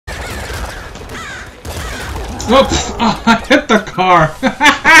Oops! Oh, I hit the car!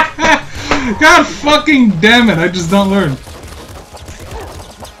 God fucking damn it, I just don't learn.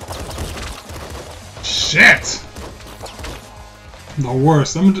 Shit! The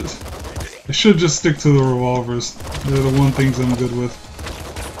worst. I should just stick to the revolvers. They're the one things I'm good with.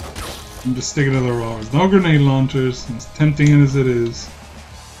 I'm just sticking to the revolvers. No grenade launchers, as tempting as it is.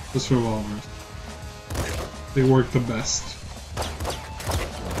 Just revolvers. They work the best.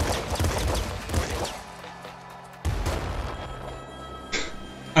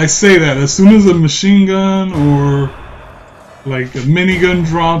 I say that as soon as a machine gun or like a minigun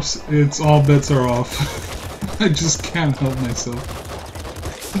drops, it's all bets are off. I just can't help myself.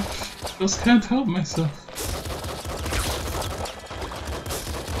 Just can't help myself.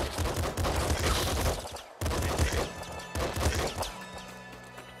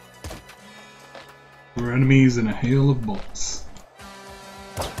 We're enemies in a hail of bullets.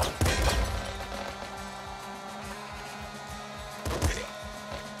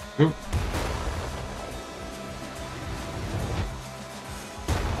 Go.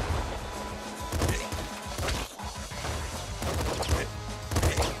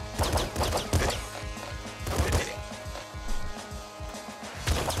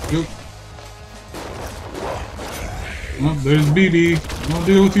 Go. Oh, there's BB. I'll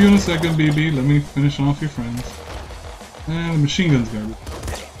deal with you in a second, BB. Let me finish off your friends. And the machine gun's garbage.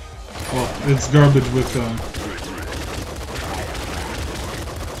 Well, it's garbage with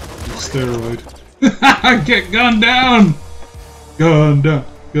steroid. Get gunned down! Gunned down.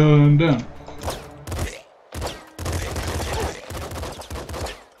 Gunned down.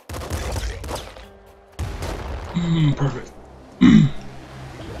 Perfect.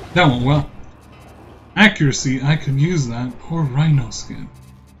 That went well. Accuracy, I could use that. Or rhino skin.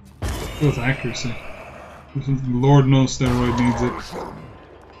 Go with accuracy. Lord knows steroid needs it.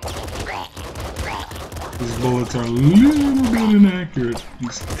 These bullets are a little bit inaccurate, he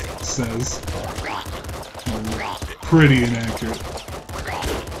says. Pretty inaccurate.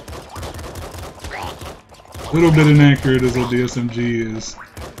 A little bit inaccurate as a DSMG is.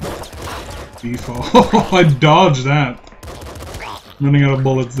 Default. Oh, I dodged that. Running out of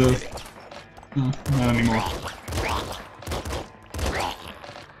bullets though. No, not anymore.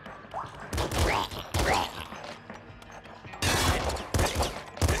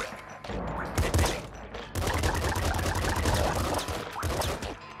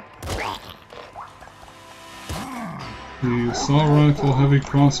 The assault rifle, heavy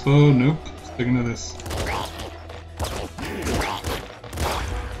crossbow, nope. Sticking to this.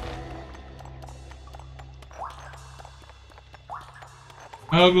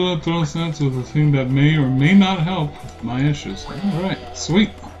 I'm gonna throw sense with a thing that may or may not help with my issues. Alright, sweet.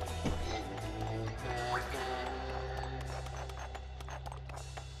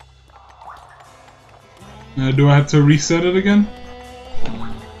 Do I have to reset it again?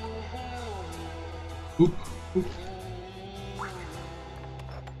 Oop, oop.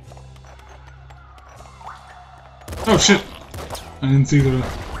 Oh shit! I didn't see the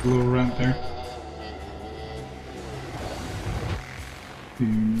little rant there.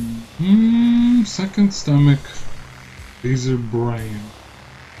 Second stomach, laser brain.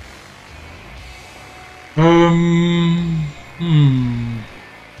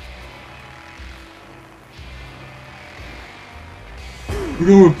 We'll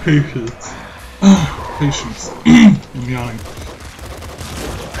go with patience. Patience. I'm yawning.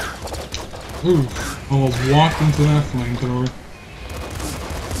 Ooh, almost walked into that flamethrower.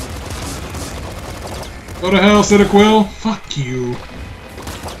 Go to hell, Citaquil! Fuck you!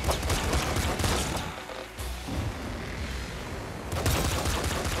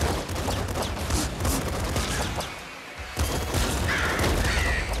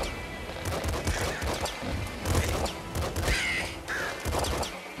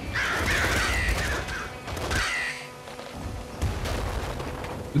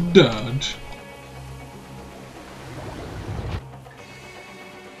 Dodge.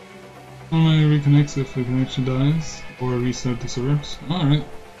 Only reconnects if the connection dies, or restart the servers. Alright.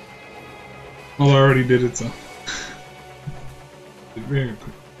 Well, I already did it, so. Very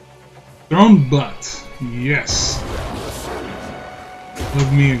quick. Thrown butt. Yes.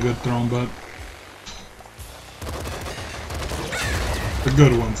 Love me a good thrown butt. The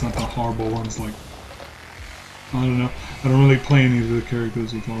good ones, not the horrible ones like... I don't know. I don't really play any of the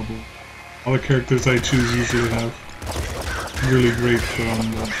characters with horrible. All the characters I choose usually have really great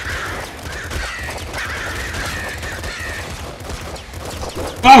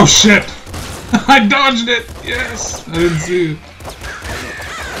Oh shit! I dodged it! Yes! I didn't see it.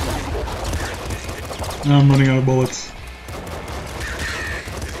 Now I'm running out of bullets.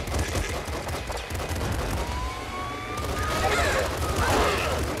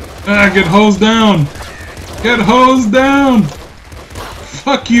 Ah, get hosed down! Get hosed down!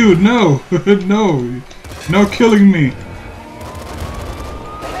 Fuck you, no! No! No killing me!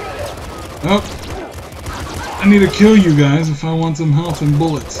 Oh. I need to kill you guys if I want some health and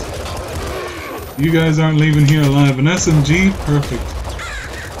bullets. You guys aren't leaving here alive. An SMG? Perfect.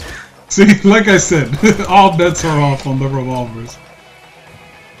 See, like I said, all bets are off on the revolvers.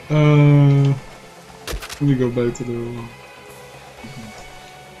 Let me go back to the revolver.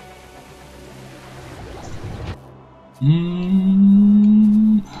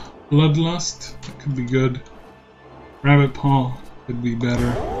 Bloodlust, that could be good. Rabbit Paw could be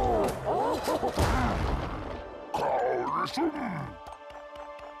better.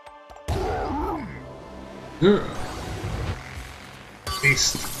 Yeah.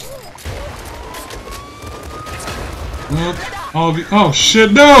 Beast. Nope. Oh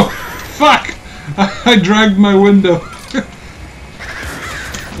shit, no! Fuck! I dragged my window.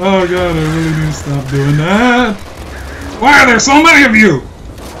 Oh god, I really need to stop doing that. Why are there so many of you?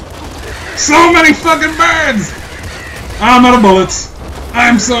 So many fucking birds! I'm out of bullets.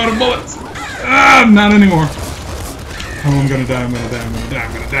 I'm so out of bullets. Ah, not anymore. Oh, I'm gonna die, I'm gonna die, I'm gonna die,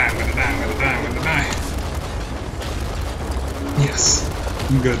 I'm gonna die, I'm gonna die, I'm gonna die, I'm gonna die. Yes.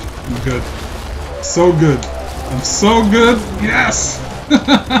 I'm good. I'm good. So good. I'm so good. Yes!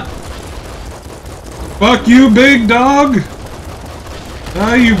 Fuck you, big dog!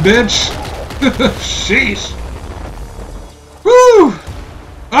 Ah, you bitch! Sheesh! Woo!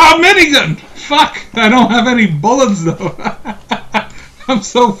 Ah, minigun! Fuck! I don't have any bullets though. I'm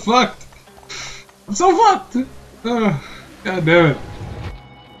so fucked. I'm so fucked. God damn it!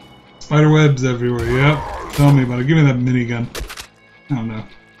 Spider webs everywhere. Yep. Tell me about it. Give me that minigun. I don't know.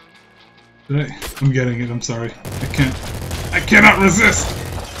 Did I? I'm getting it. I'm sorry. I can't. I cannot resist.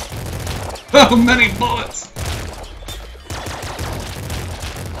 So many bullets.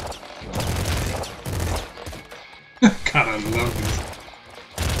 God, I love these.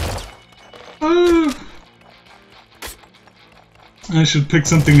 I should pick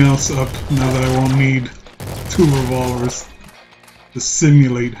something else up now that I won't need 2 revolvers to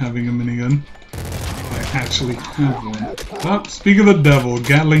simulate having a minigun. I actually have one. Oh, speak of the devil,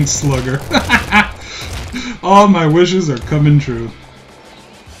 Gatling Slugger. All my wishes are coming true.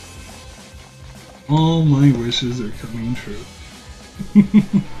 All my wishes are coming true.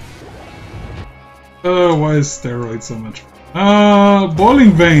 Why is steroid so much?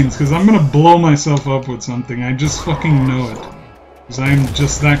 Boiling veins, because I'm gonna blow myself up with something. I just fucking know it. Because I'm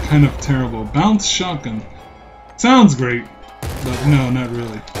just that kind of terrible. Bounce shotgun. Sounds great, but no, not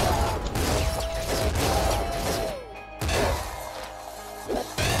really.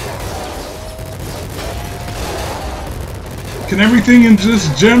 Can everything in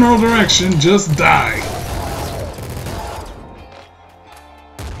just general direction just die?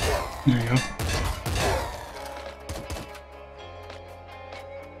 There you go.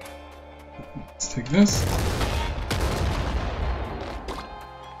 Let's take this.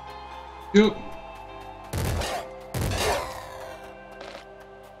 Yep.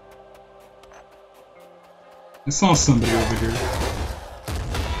 I saw somebody over here.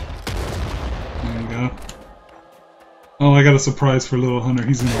 There you go. Oh, I got a surprise for Little Hunter.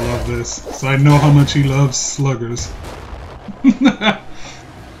 He's gonna love this. So I know how much he loves sluggers.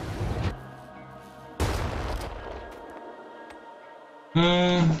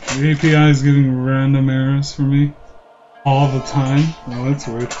 The API is giving random errors for me. All the time. Oh, that's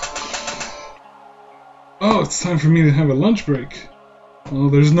weird. Oh, it's time for me to have a lunch break. Well,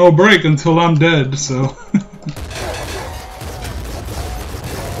 there's no break until I'm dead, so...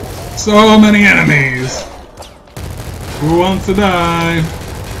 So many enemies! Who wants to die?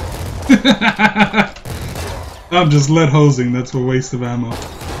 I'm just lead hosing, that's a waste of ammo.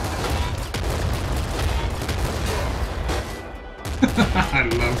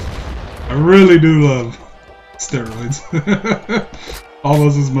 I really do love steroids.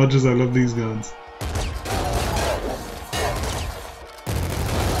 Almost as much as I love these guns.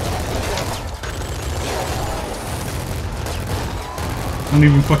 I don't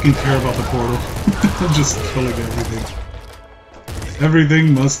even fucking care about the portal. I'm just killing everything.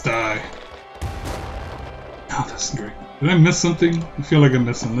 Everything must die. Oh, that's great. Did I miss something? I feel like I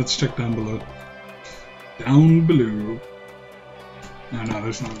missed something. Let's check down below. Down below. No,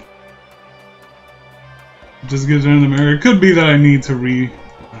 there's not. Just get random error. It could be that I need to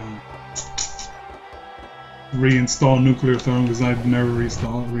reinstall Nuclear Throne because I've never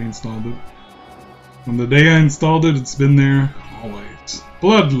reinstalled it. From the day I installed it, it's been there always.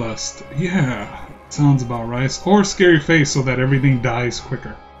 Bloodlust. Yeah. Sounds about right. Or Scary Face so that everything dies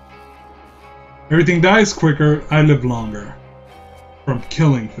quicker. Everything dies quicker, I live longer. from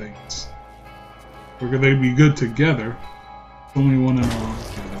killing things. Or could they be good together? Only one and all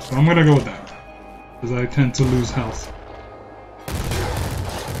together. So I'm gonna go with that. Because I tend to lose health.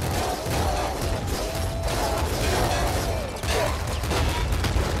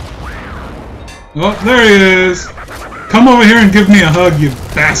 Oh, there he is! Come over here and give me a hug, you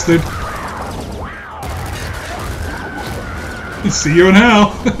bastard! See you in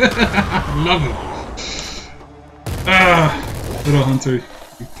hell! Love it! Ah! Little Hunter,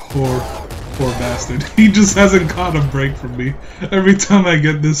 you poor bastard. He just hasn't caught a break from me. Every time I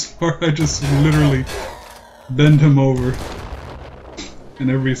get this far, I just literally bend him over. In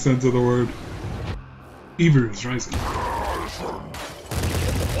every sense of the word. Fever is rising.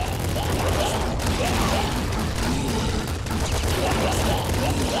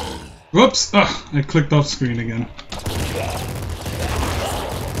 Whoops! Ah, I clicked off screen again.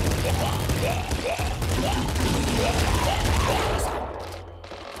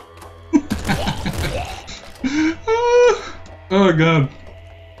 Oh god.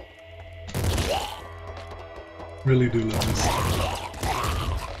 Really do love this.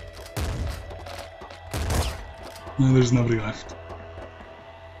 No, there's nobody left.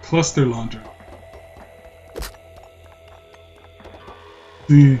 Cluster launcher.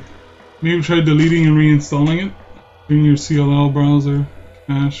 Maybe try deleting and reinstalling it. Bring your CLL browser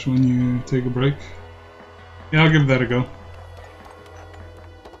cache when you take a break. Yeah, I'll give that a go.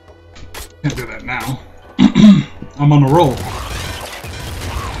 Can't do that now. I'm on a roll.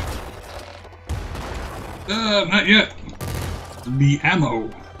 Not yet. The ammo.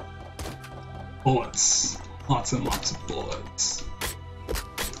 Bullets. Lots and lots of bullets.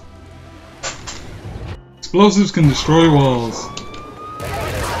 Explosives can destroy walls.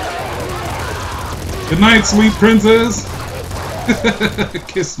 Good night, sweet princess!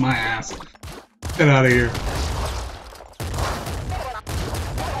 Kiss my ass. Get out of here.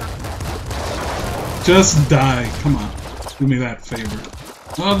 Just die. Come on. Do me that favor.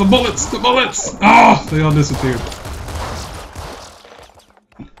 Oh, the bullets! The bullets! Oh, they all disappeared.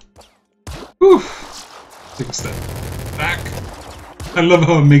 Whew. Take a step back. I love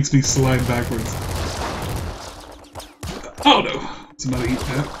how it makes me slide backwards. Oh no! It's about to eat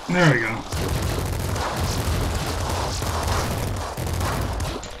that. There we go.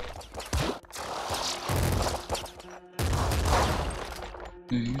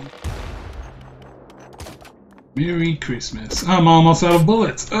 There you go. Merry Christmas. I'm almost out of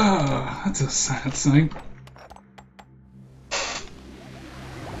bullets. Ah, that's a sad sight.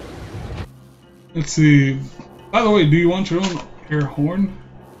 Let's see. By the way, do you want your own air horn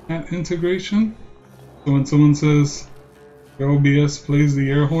at integration? So when someone says your OBS plays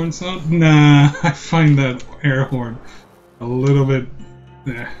the air horn sound? Nah, I find that air horn a little bit...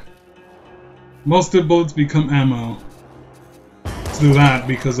 Most of the bullets become ammo. Let's do that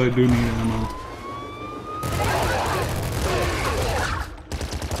because I do need ammo.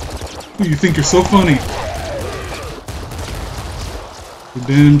 Ooh, you think you're so funny? The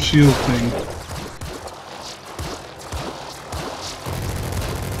damn shield thing.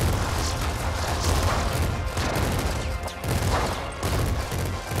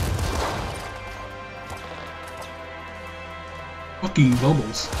 Fucking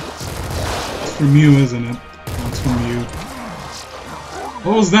bubbles. It's from you, isn't it? That's from you.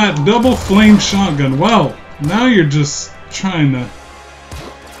 What was that? Double flame shotgun. Well, now you're just trying to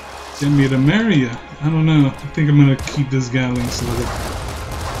get me to marry you. I don't know. I think I'm gonna keep this Gatling sword.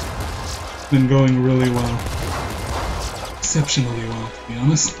 It's been going really well. Exceptionally well, to be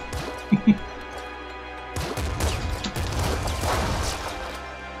honest.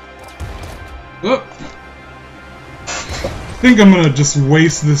 Oh! I think I'm gonna just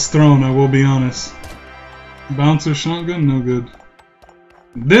waste this throne, I will be honest. Bouncer shotgun? No good.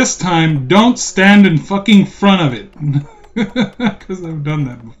 This time, don't stand in fucking front of it! Because I've done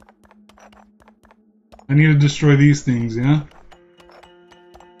that before. I need to destroy these things, yeah?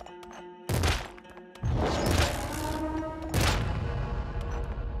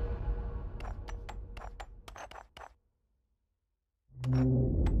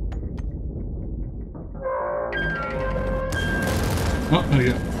 Oh, not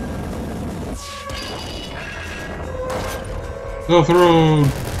yet. Go through!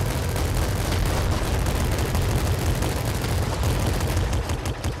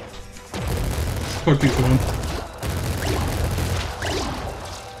 Fuck these one.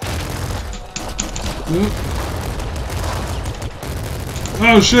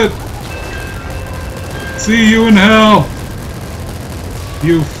 Oh shit! See you in hell!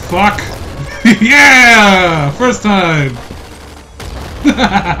 You fuck! Yeah! First time!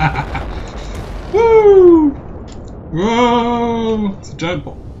 Woo! Whoa! It's a giant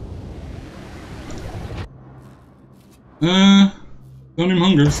ball. Don't even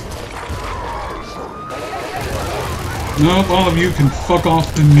hungers. Nope, all of you can fuck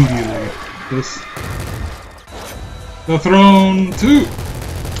off immediately. The throne too!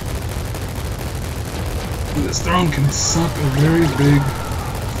 This throne can suck a very big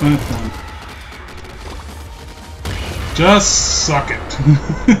fat one. Just suck it.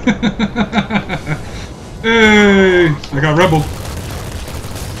 Hey! I got rebel.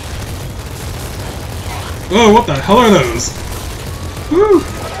 Oh, what the hell are those? Woo!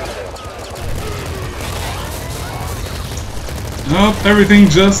 Nope, everything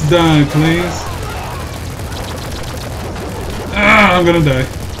just died, please. Ah, I'm gonna die.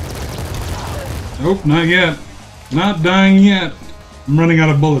 Nope, not yet. Not dying yet. I'm running out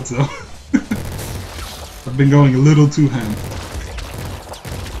of bullets though. I've been going a little too ham.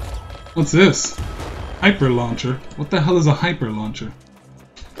 What's this? Hyper launcher? What the hell is a hyper launcher?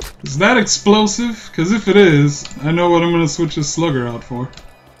 Is that explosive? Because if it is, I know what I'm going to switch a slugger out for.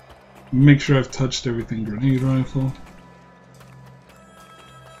 Make sure I've touched everything. Grenade rifle.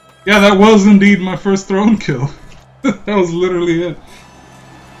 Yeah, that was indeed my first throne kill. That was literally it.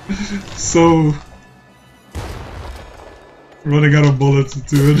 So... running out of bullets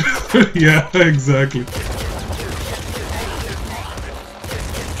to it. Yeah, exactly.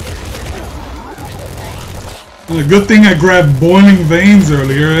 Well, a good thing I grabbed boiling veins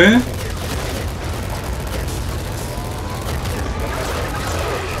earlier, eh?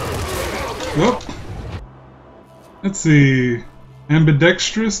 Well, let's see.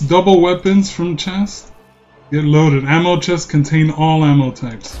 Ambidextrous, double weapons from chest. Get loaded. Ammo chests contain all ammo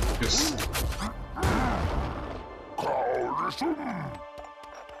types. Yes.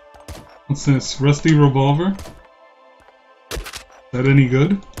 What's this? Rusty revolver? Is that any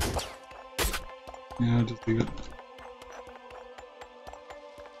good? Yeah, I'll just leave it.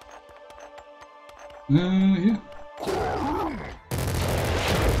 Yeah.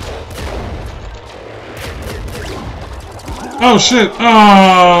 Oh shit!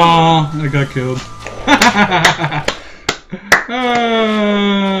 Oh, I got killed.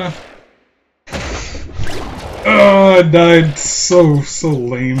 Oh, I died so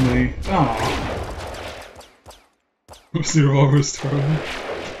lamely. Oh. Zero hours terrible.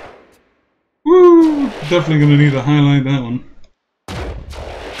 Woo! Definitely gonna need to highlight that one.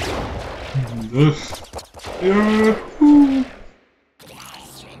 Yeah.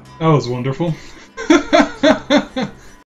 That was wonderful.